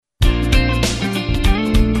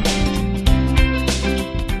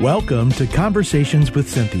Welcome to Conversations with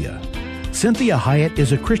Cynthia. Cynthia Hiett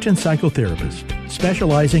is a Christian psychotherapist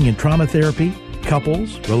specializing in trauma therapy,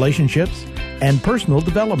 couples, relationships, and personal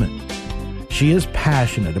development. She is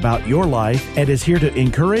passionate about your life and is here to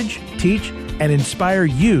encourage, teach, and inspire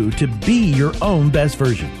you to be your own best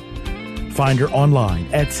version. Find her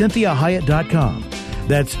online at CynthiaHiett.com.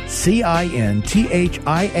 That's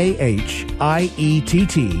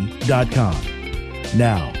CynthiaHiett.com.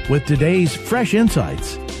 Now, with today's fresh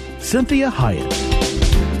insights, Cynthia Hiett.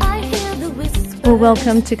 Well,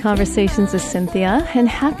 welcome to Conversations with Cynthia, and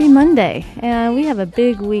happy Monday. We have a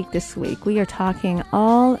big week this week. We are talking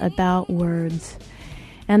all about words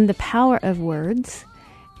and the power of words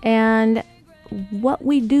and what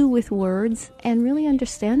we do with words and really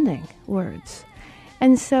understanding words.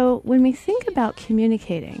 And so when we think about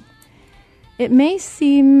communicating, it may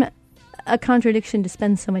seem a contradiction to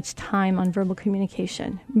spend so much time on verbal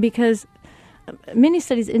communication because many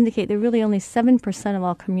studies indicate that really only 7% of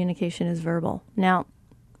all communication is verbal. Now,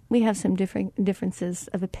 we have some differences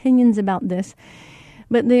of opinions about this,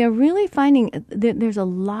 but they are really finding that there's a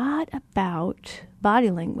lot about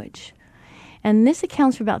body language. And this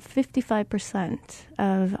accounts for about 55%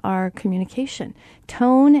 of our communication.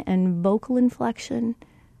 Tone and vocal inflection,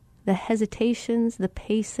 the hesitations, the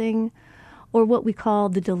pacing, or what we call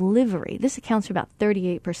the delivery. This accounts for about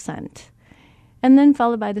 38%. And then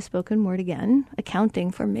followed by the spoken word again, accounting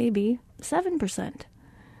for maybe 7%.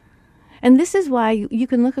 And this is why you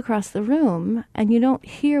can look across the room and you don't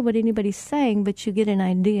hear what anybody's saying, but you get an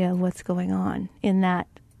idea of what's going on in that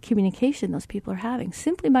communication those people are having,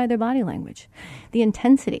 simply by their body language. The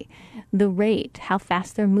intensity, the rate, how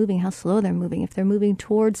fast they're moving, how slow they're moving, if they're moving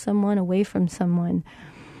towards someone, away from someone.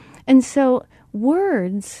 And so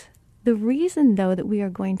words, the reason, though, that we are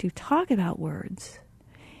going to talk about words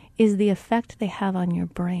is the effect they have on your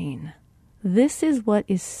brain. This is what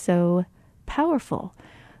is so powerful.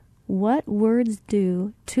 What words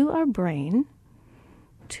do to our brain,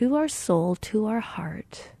 to our soul, to our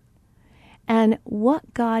heart, and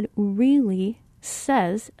what God really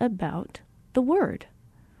says about the Word.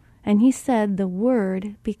 And He said the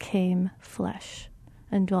Word became flesh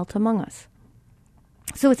and dwelt among us.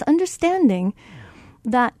 So it's understanding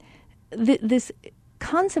that this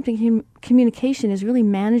concept in communication is really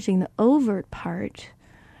managing the overt part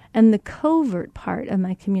and the covert part of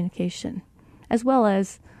my communication, as well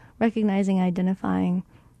as recognizing, identifying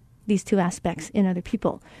these two aspects in other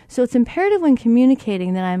people. So it's imperative when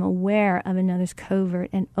communicating that I'm aware of another's covert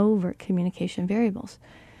and overt communication variables.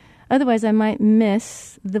 Otherwise, I might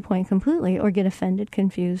miss the point completely or get offended,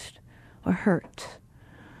 confused, or hurt.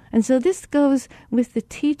 And so this goes with the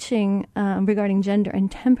teaching regarding gender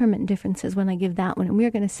and temperament differences when I give that one. And we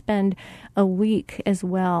are going to spend a week as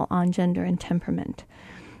well on gender and temperament.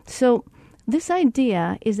 So this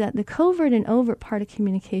idea is that the covert and overt part of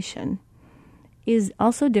communication is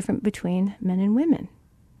also different between men and women.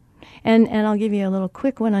 And I'll give you a little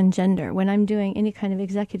quick one on gender. When I'm doing any kind of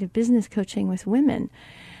executive business coaching with women,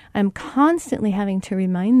 I'm constantly having to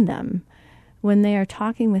remind them when they are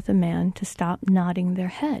talking with a man to stop nodding their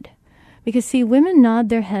head. Because, see, women nod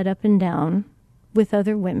their head up and down with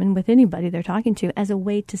other women, with anybody they're talking to, as a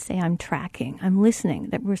way to say, I'm tracking, I'm listening,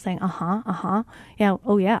 that we're saying, yeah,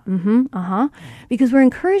 oh yeah, because we're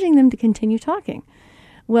encouraging them to continue talking.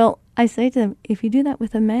 Well, I say to them, if you do that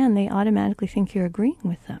with a man, they automatically think you're agreeing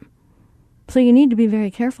with them. So you need to be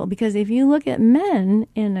very careful, because if you look at men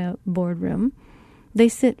in a boardroom, they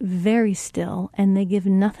sit very still and they give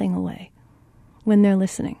nothing away when they're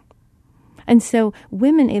listening. And so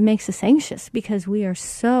women, it makes us anxious because we are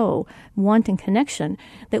so wanting connection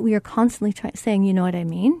that we are constantly saying, you know what I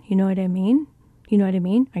mean? You know what I mean? You know what I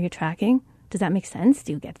mean? Are you tracking? Does that make sense?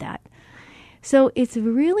 Do you get that? So it's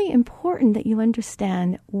really important that you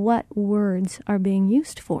understand what words are being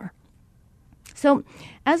used for. So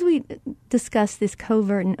as we discuss this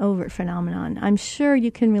covert and overt phenomenon, I'm sure you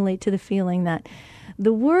can relate to the feeling that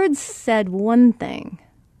the words said one thing,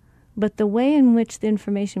 but the way in which the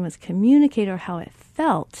information was communicated or how it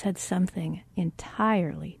felt said something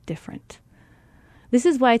entirely different. This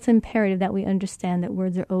is why it's imperative that we understand that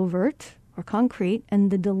words are overt or concrete, and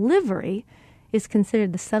the delivery is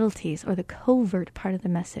considered the subtleties or the covert part of the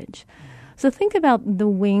message. So think about the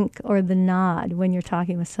wink or the nod when you're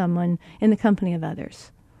talking with someone in the company of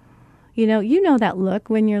others. You know that look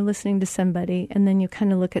when you're listening to somebody and then you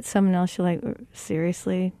kind of look at someone else, you're like,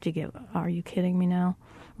 seriously? Are you kidding me now?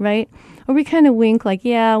 Right? Or we kind of wink like,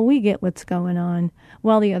 yeah, we get what's going on,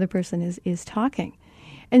 while the other person is talking.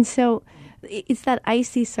 And so It's that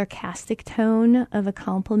icy, sarcastic tone of a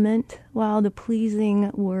compliment while the pleasing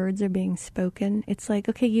words are being spoken. It's like,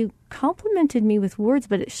 okay, you complimented me with words,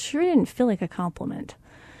 but it sure didn't feel like a compliment.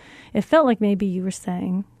 It felt like maybe you were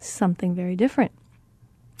saying something very different.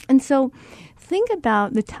 And so think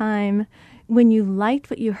about the time when you liked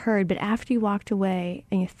what you heard, but after you walked away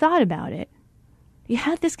and you thought about it, you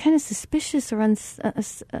had this kind of suspicious or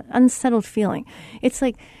unsettled feeling. It's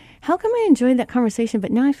like, how come I enjoyed that conversation,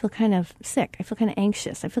 but now I feel kind of sick? I feel kind of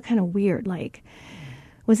anxious. I feel kind of weird. Like,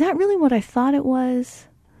 was that really what I thought it was?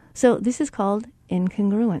 So this is called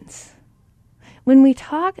incongruence. When we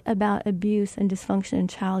talk about abuse and dysfunction in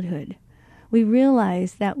childhood, we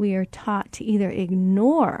realize that we are taught to either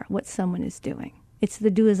ignore what someone is doing. It's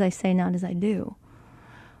the do as I say, not as I do.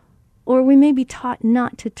 Or we may be taught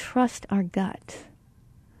not to trust our gut.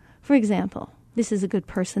 For example, this is a good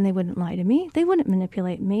person, they wouldn't lie to me, they wouldn't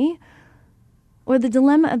manipulate me. Or the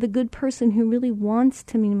dilemma of the good person who really wants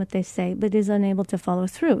to mean what they say but is unable to follow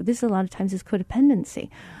through. This a lot of times is codependency.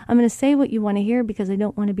 I'm going to say what you want to hear because I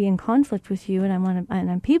don't want to be in conflict with you and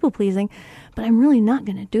I'm people pleasing, but I'm really not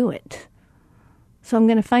going to do it. So I'm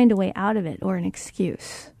going to find a way out of it or an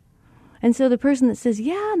excuse. And so the person that says,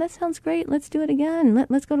 yeah, that sounds great, let's do it again,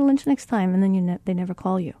 let's go to lunch next time, and then they never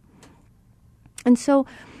call you. And so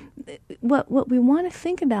what we want to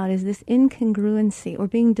think about is this incongruency or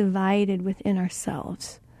being divided within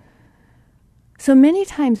ourselves. So many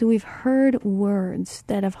times we've heard words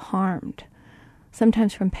that have harmed,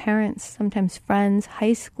 sometimes from parents, sometimes friends.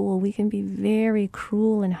 High school, we can be very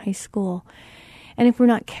cruel in high school. And if we're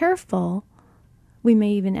not careful, we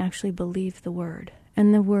may even actually believe the word.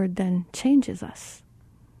 And the word then changes us,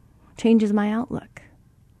 changes my outlook.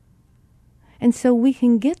 And so we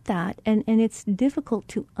can get that, and it's difficult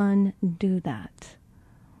to undo that.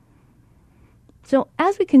 So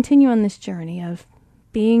as we continue on this journey of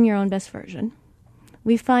being your own best version,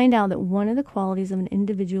 we find out that one of the qualities of an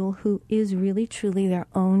individual who is really, truly their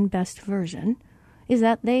own best version is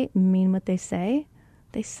that they mean what they say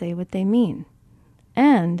what they mean,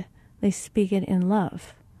 and they speak it in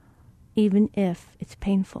love, even if it's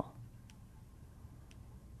painful.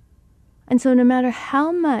 And so no matter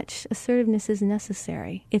how much assertiveness is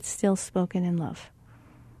necessary, it's still spoken in love.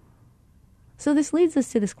 So this leads us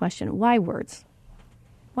to this question, why words?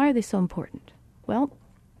 Why are they so important? Well,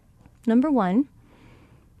 number one,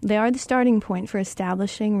 they are the starting point for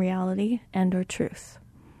establishing reality and or truth.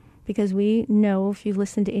 Because we know, if you've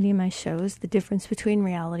listened to any of my shows, the difference between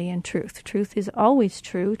reality and truth. Truth is always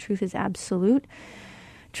true. Truth is absolute.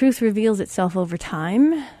 Truth reveals itself over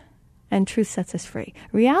time. And truth sets us free.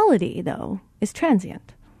 Reality, though, is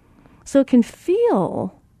transient. So it can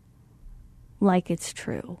feel like it's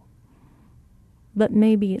true, but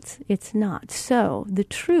maybe it's not. So the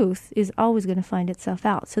truth is always going to find itself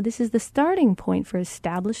out. So this is the starting point for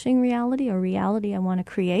establishing reality, or reality I want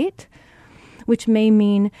to create, which may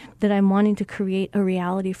mean that I'm wanting to create a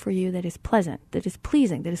reality for you that is pleasant, that is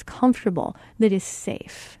pleasing, that is comfortable, that is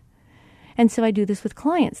safe. And so I do this with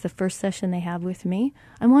clients. The first session they have with me,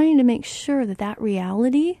 I'm wanting to make sure that that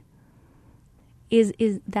reality is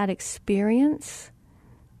that experience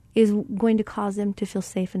is going to cause them to feel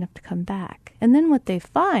safe enough to come back. And then what they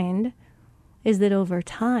find is that over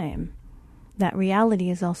time, that reality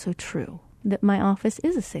is also true, that my office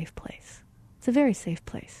is a safe place. It's a very safe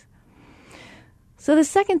place. So the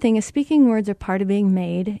second thing is speaking words are part of being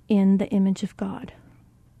made in the image of God.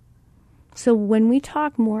 So when we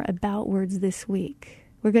talk more about words this week,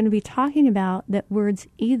 we're going to be talking about that words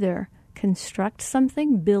either construct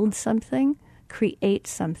something, build something, create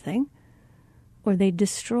something, or they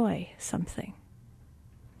destroy something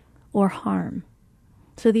or harm.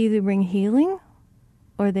 So they either bring healing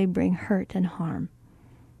or they bring hurt and harm.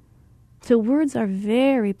 So words are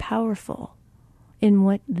very powerful in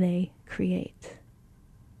what they create.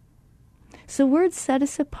 So words set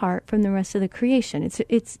us apart from the rest of the creation.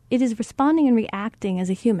 It is responding and reacting as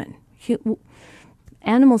a human.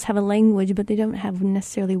 Animals have a language, but they don't have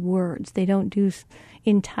necessarily words. They don't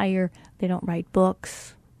they don't write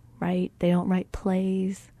books, right? They don't write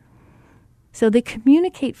plays. So they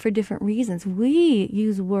communicate for different reasons. We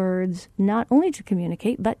use words not only to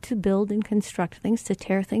communicate, but to build and construct things, to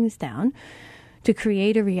tear things down, to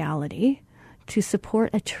create a reality, to support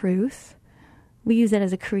a truth. We use that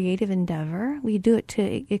as a creative endeavor. We do it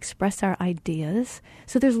to express our ideas.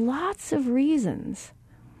 So there's lots of reasons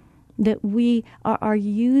that we are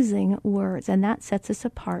using words, and that sets us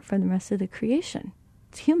apart from the rest of the creation.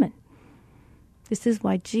 It's human. This is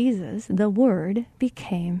why Jesus, the Word,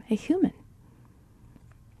 became a human.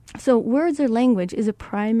 So words or language is a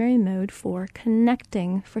primary mode for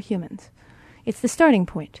connecting for humans. It's the starting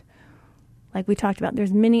point. Like we talked about,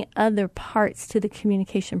 there's many other parts to the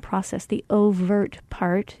communication process. The overt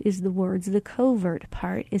part is the words. The covert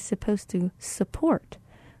part is supposed to support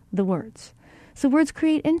the words. So words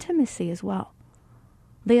create intimacy as well.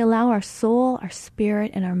 They allow our soul, our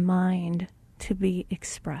spirit, and our mind to be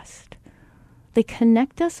expressed. They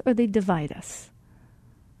connect us or they divide us.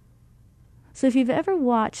 So if you've ever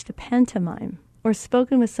watched a pantomime or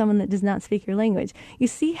spoken with someone that does not speak your language, you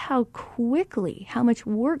see how quickly, how much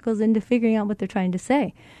work goes into figuring out what they're trying to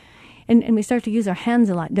say. And we start to use our hands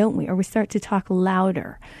a lot, don't we? Or we start to talk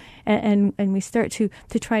louder. And we start to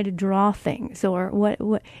try to draw things. Or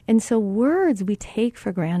what. And so words we take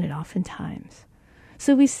for granted oftentimes.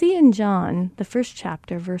 So we see in John, the 1st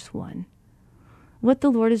chapter, verse 1, what the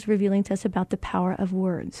Lord is revealing to us about the power of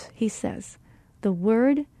words. He says, the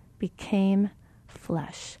Word became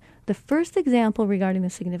flesh. The first example regarding the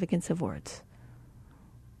significance of words.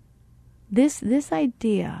 This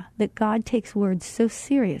idea that God takes words so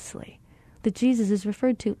seriously that Jesus is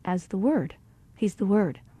referred to as the Word. He's the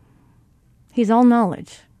Word. He's all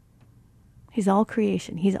knowledge. He's all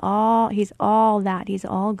creation. He's all that. He's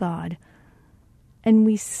all God. And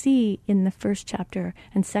we see in the 1st chapter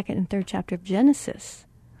and 2nd and 3rd chapter of Genesis,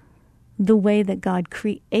 the way that God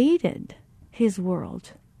created his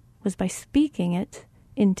world was by speaking it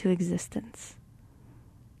into existence.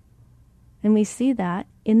 And we see that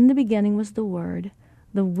in the beginning was the Word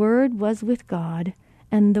was with God,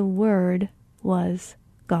 and the Word was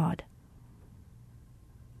God.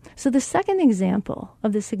 So the second example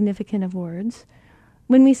of the significance of words,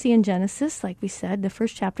 when we see in Genesis, like we said, the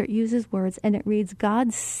 1st chapter, it uses words and it reads,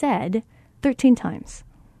 God said 13 times.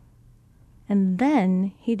 And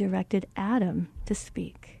then he directed Adam to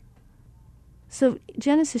speak. So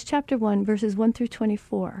Genesis chapter 1, verses 1 through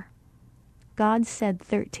 24, God said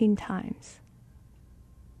 13 times.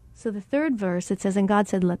 So the 3rd verse, it says, and God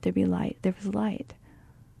said, let there be light. There was light.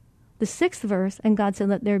 The 6th verse, and God said,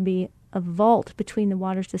 let there be a vault between the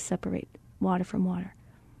waters to separate water from water.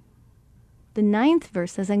 The 9th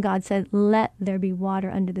verse says, and God said, let there be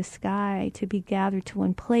water under the sky to be gathered to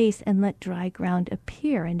one place, and let dry ground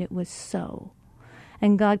appear. And it was so.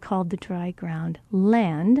 And God called the dry ground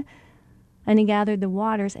land, and he gathered the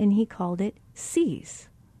waters, and he called it seas.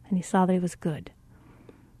 And he saw that it was good.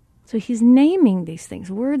 So he's naming these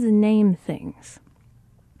things. Words name things.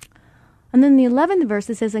 And then the 11th verse,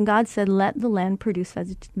 it says, and God said, let the land produce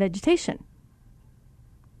vegetation.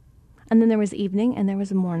 And then there was evening, and there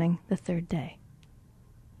was morning, the 3rd day.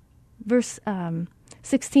 Verse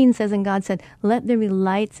 16 says, and God said, let there be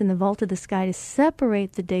lights in the vault of the sky to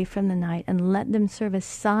separate the day from the night, and let them serve as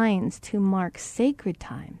signs to mark sacred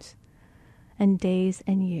times and days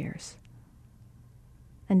and years.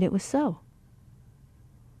 And it was so.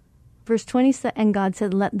 Verse 20 said, and God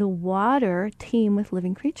said, let the water teem with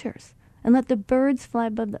living creatures, and let the birds fly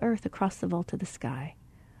above the earth across the vault of the sky.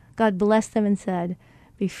 God blessed them and said,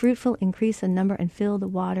 be fruitful, increase in number, and fill the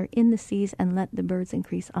water in the seas, and let the birds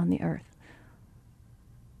increase on the earth.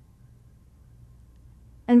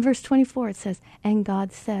 And verse 24, it says, and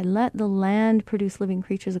God said, let the land produce living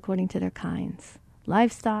creatures according to their kinds,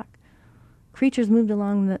 livestock, creatures moved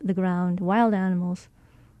along the ground, wild animals,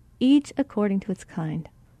 each according to its kind.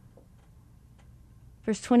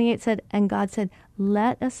 Verse 28 said, and God said,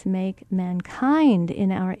 let us make mankind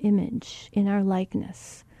in our image, in our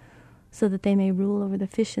likeness, so that they may rule over the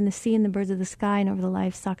fish in the sea and the birds of the sky and over the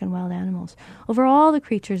livestock and wild animals, over all the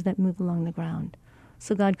creatures that move along the ground.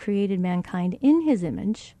 So God created mankind in his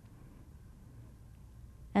image,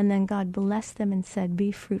 and then God blessed them and said,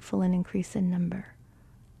 be fruitful and increase in number.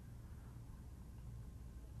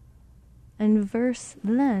 And verse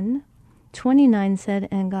then 29 said,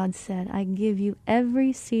 and God said, I give you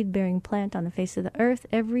every seed-bearing plant on the face of the earth,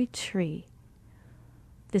 every tree.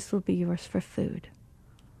 This will be yours for food.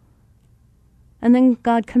 And then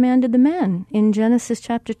God commanded the man in Genesis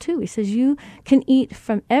chapter 2. He says, you can eat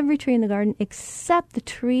from every tree in the garden except the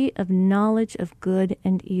tree of knowledge of good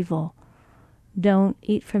and evil. Don't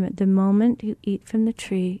eat from it. The moment you eat from the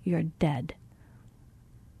tree, you're dead.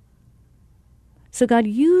 So God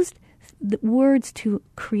used the words to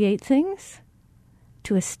create things,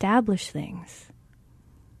 to establish things,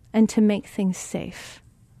 and to make things safe.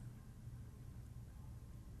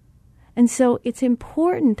 And so it's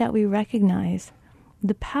important that we recognize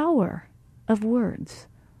the power of words,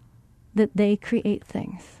 that they create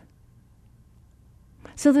things.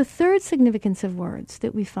 So the third significance of words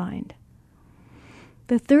that we find,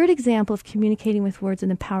 the third example of communicating with words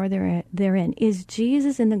and the power therein is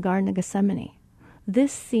Jesus in the Garden of Gethsemane.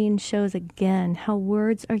 This scene shows again how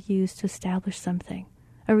words are used to establish something,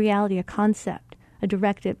 a reality, a concept, a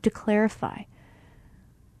directive, to clarify.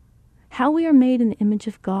 how we are made in the image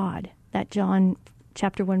of God, that John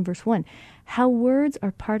chapter 1, verse 1, how words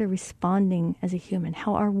are part of responding as a human,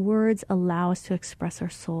 how our words allow us to express our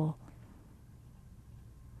soul.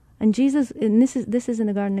 And Jesus, and this is in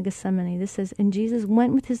the Garden of Gethsemane, this says, and Jesus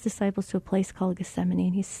went with his disciples to a place called Gethsemane,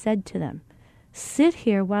 and he said to them, sit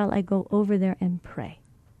here while I go over there and pray.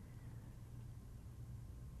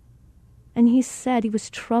 And he said, he was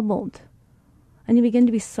troubled, and he began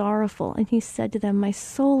to be sorrowful, and he said to them, my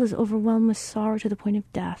soul is overwhelmed with sorrow to the point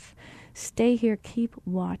of death. Stay here, keep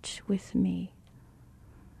watch with me.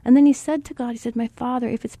 And then he said to God, he said, my Father,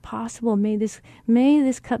 if it's possible, may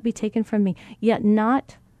this cup be taken from me, yet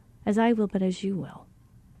not as I will, but as you will.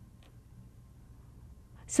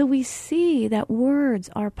 So we see that words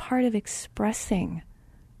are part of expressing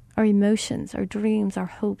our emotions, our dreams, our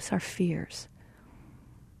hopes, our fears.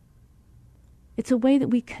 It's a way that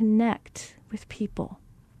we connect with people.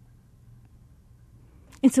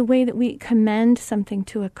 It's a way that we command something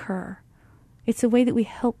to occur. It's a way that we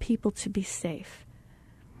help people to be safe.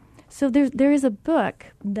 So there is a book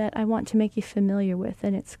that I want to make you familiar with,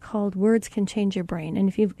 and it's called Words Can Change Your Brain. And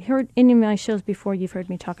if you've heard any of my shows before, you've heard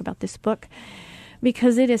me talk about this book,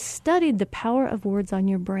 because it has studied the power of words on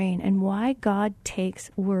your brain and why God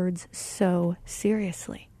takes words so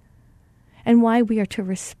seriously, and why we are to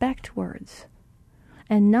respect words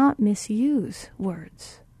and not misuse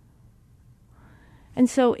words. And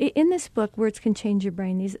so in this book, Words Can Change Your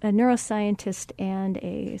Brain, a neuroscientist and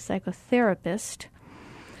a psychotherapist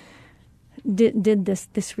did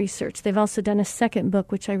this research. They've also done a second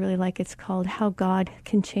book, which I really like. It's called How God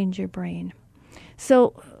Can Change Your Brain.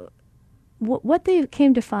 So what they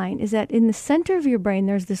came to find is that in the center of your brain,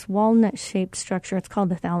 there's this walnut-shaped structure. It's called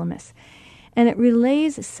the thalamus. And it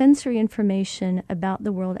relays sensory information about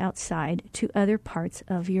the world outside to other parts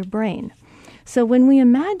of your brain. So when we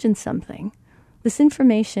imagine something, this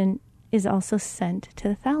information is also sent to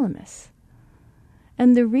the thalamus.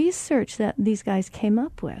 And the research that these guys came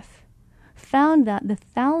up with found that the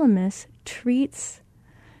thalamus treats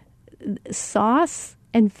sauce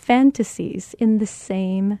and fantasies in the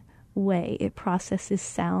same way. It processes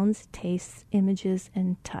sounds, tastes, images,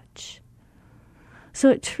 and touch. So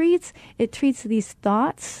it treats these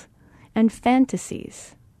thoughts and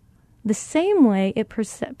fantasies the same way it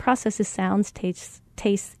processes sounds, tastes,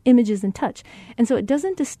 images, and touch. And so it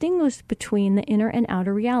doesn't distinguish between the inner and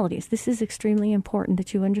outer realities. This is extremely important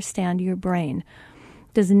that you understand. Your brain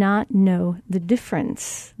does not know the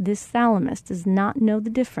difference. This thalamus does not know the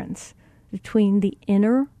difference between the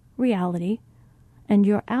inner reality and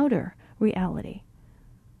your outer reality.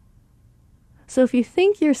 So if you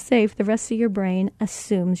think you're safe, the rest of your brain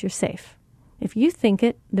assumes you're safe. If you think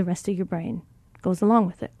it, the rest of your brain goes along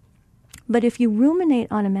with it. But if you ruminate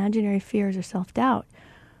on imaginary fears or self-doubt,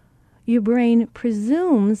 your brain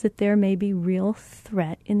presumes that there may be real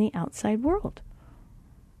threat in the outside world.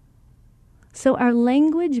 So our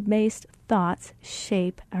language-based thoughts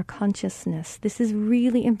shape our consciousness. This is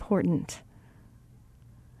really important.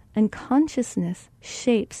 And consciousness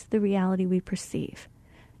shapes the reality we perceive.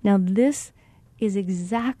 Now, this is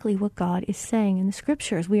exactly what God is saying in the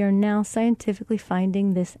scriptures. We are now scientifically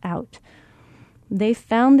finding this out. They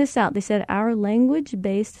found this out. They said our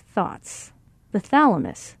language-based thoughts, the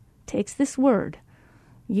thalamus, takes this word.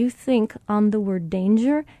 You think on the word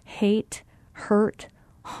danger, hate, hurt,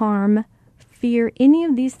 harm, fear, any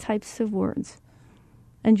of these types of words.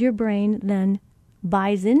 And your brain then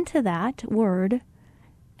buys into that word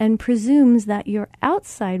and presumes that your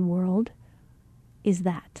outside world is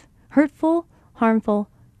that. Hurtful, harmful,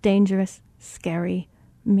 dangerous, scary,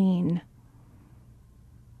 mean.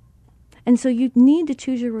 And so you need to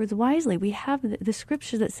choose your words wisely. We have the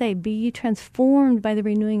scriptures that say, be ye transformed by the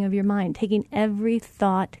renewing of your mind, taking every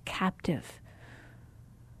thought captive,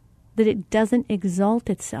 that it doesn't exalt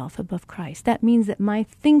itself above Christ. That means that my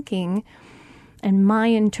thinking and my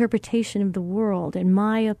interpretation of the world and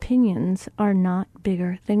my opinions are not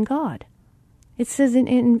bigger than God. It says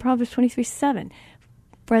in Proverbs 23:7,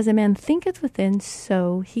 for as a man thinketh within,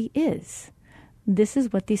 so he is. This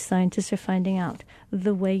is what these scientists are finding out.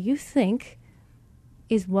 The way you think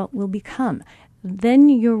is what will become. Then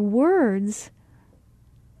your words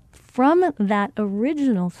from that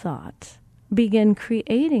original thought begin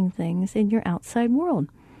creating things in your outside world.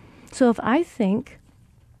 So if I think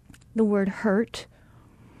the word hurt,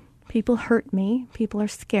 people hurt me, people are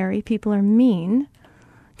scary, people are mean,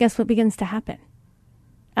 guess what begins to happen?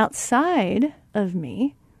 Outside of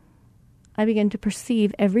me, I begin to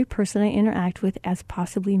perceive every person I interact with as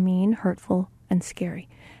possibly mean, hurtful, and scary.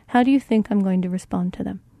 How do you think I'm going to respond to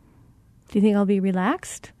them? Do you think I'll be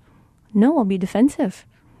relaxed? No, I'll be defensive.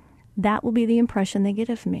 that will be the impression they get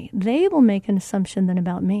of me. They will make an assumption then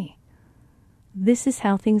about me. This is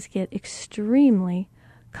how things get extremely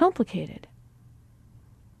complicated.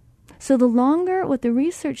 So what the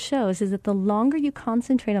research shows is that the longer you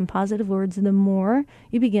concentrate on positive words, the more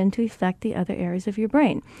you begin to affect the other areas of your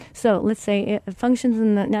brain. So let's say it functions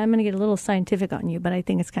now I'm going to get a little scientific on you, but I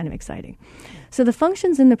think it's kind of exciting. So the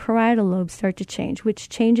functions in the parietal lobe start to change, which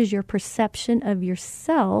changes your perception of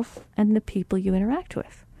yourself and the people you interact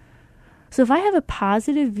with. So if I have a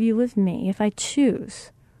positive view of me, if I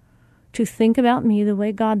choose to think about me the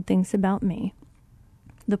way God thinks about me,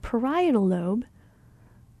 the parietal lobe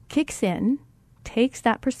kicks in, takes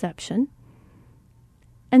that perception,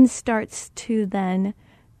 and starts to then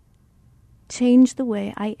change the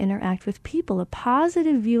way I interact with people. A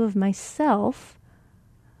positive view of myself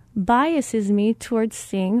biases me towards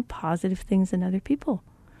seeing positive things in other people.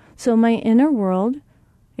 So my inner world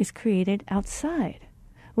is created outside,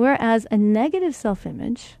 whereas a negative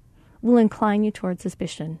self-image will incline you towards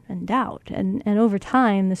suspicion and doubt. And over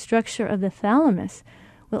time, the structure of the thalamus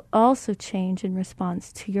will also change in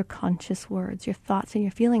response to your conscious words, your thoughts and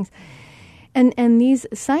your feelings. And these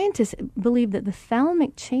scientists believe that these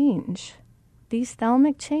thalamic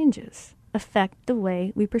changes affect the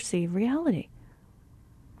way we perceive reality.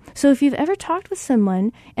 So if you've ever talked with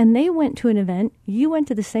someone and they went to an event, you went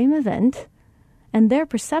to the same event, and their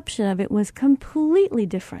perception of it was completely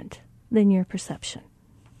different than your perception.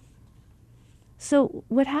 So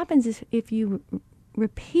what happens is if you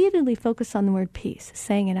repeatedly focus on the word peace,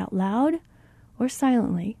 saying it out loud or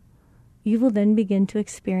silently, you will then begin to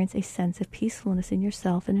experience a sense of peacefulness in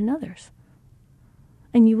yourself and in others.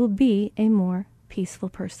 And you will be a more peaceful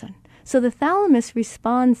person. So the thalamus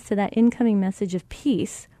responds to that incoming message of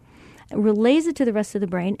peace, relays it to the rest of the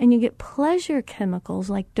brain, and you get pleasure chemicals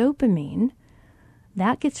like dopamine.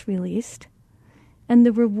 That gets released. And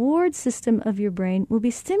the reward system of your brain will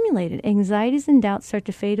be stimulated. Anxieties and doubts start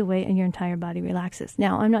to fade away and your entire body relaxes.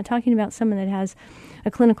 Now, I'm not talking about someone that has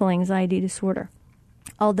a clinical anxiety disorder,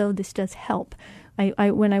 although this does help.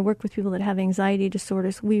 When I work with people that have anxiety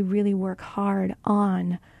disorders, we really work hard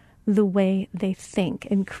on the way they think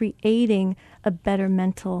and creating a better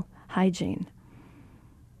mental hygiene.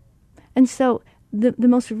 And so the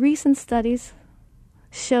most recent studies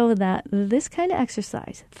show that this kind of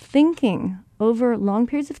exercise, thinking over long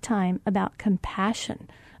periods of time about compassion,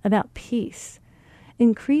 about peace,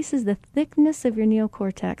 increases the thickness of your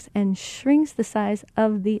neocortex and shrinks the size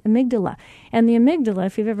of the amygdala. And the amygdala,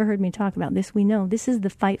 if you've ever heard me talk about this, we know this is the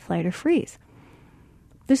fight, flight, or freeze.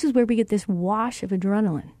 This is where we get this wash of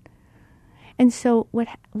adrenaline. And so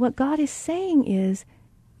what God is saying is,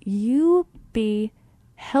 you be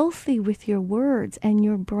healthy with your words and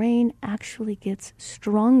your brain actually gets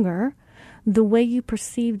stronger. The way you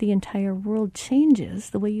perceive the entire world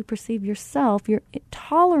changes. The way you perceive yourself, your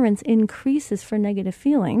tolerance increases for negative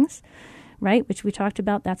feelings, right? Which we talked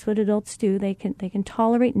about. That's what adults do. They can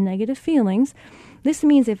tolerate negative feelings. This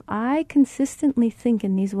means if I consistently think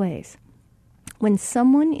in these ways, when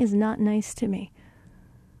someone is not nice to me,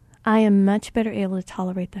 I am much better able to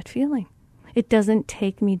tolerate that feeling. It doesn't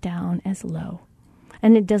take me down as low.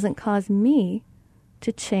 And it doesn't cause me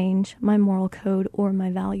to change my moral code or my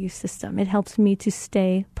value system. It helps me to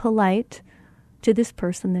stay polite to this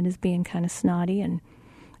person that is being kind of snotty and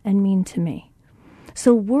mean to me.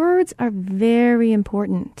 So words are very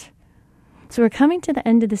important. So we're coming to the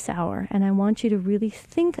end of this hour, and I want you to really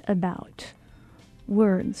think about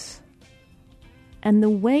words and the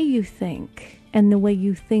way you think and the way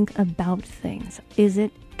you think about things. Is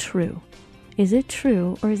it true? Is it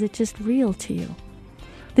true, or is it just real to you?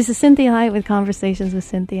 This is Cynthia Hiett with Conversations with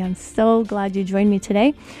Cynthia. I'm so glad you joined me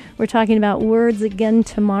today. We're talking about words again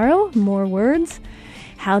tomorrow, more words,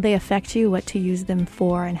 how they affect you, what to use them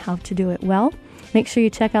for, and how to do it well. Make sure you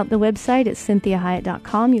check out the website at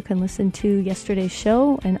CynthiaHiett.com. You can listen to yesterday's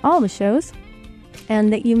show and all the shows.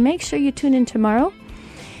 And that you make sure you tune in tomorrow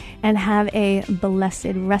and have a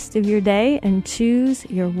blessed rest of your day and choose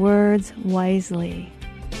your words wisely.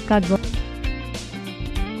 God bless.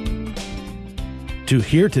 To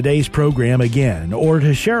hear today's program again or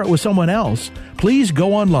to share it with someone else, please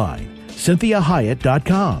go online,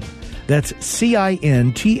 CynthiaHiett.com. That's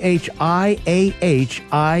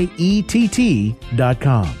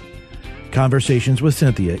CynthiaHiett.com. Conversations with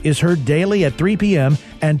Cynthia is heard daily at 3 p.m.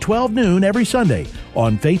 and 12 noon every Sunday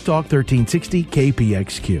on Faith Talk 1360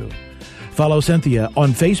 KPXQ. Follow Cynthia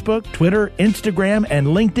on Facebook, Twitter, Instagram, and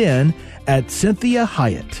LinkedIn at Cynthia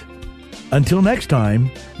Hiett. Until next time,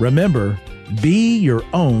 remember, be your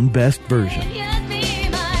own best version.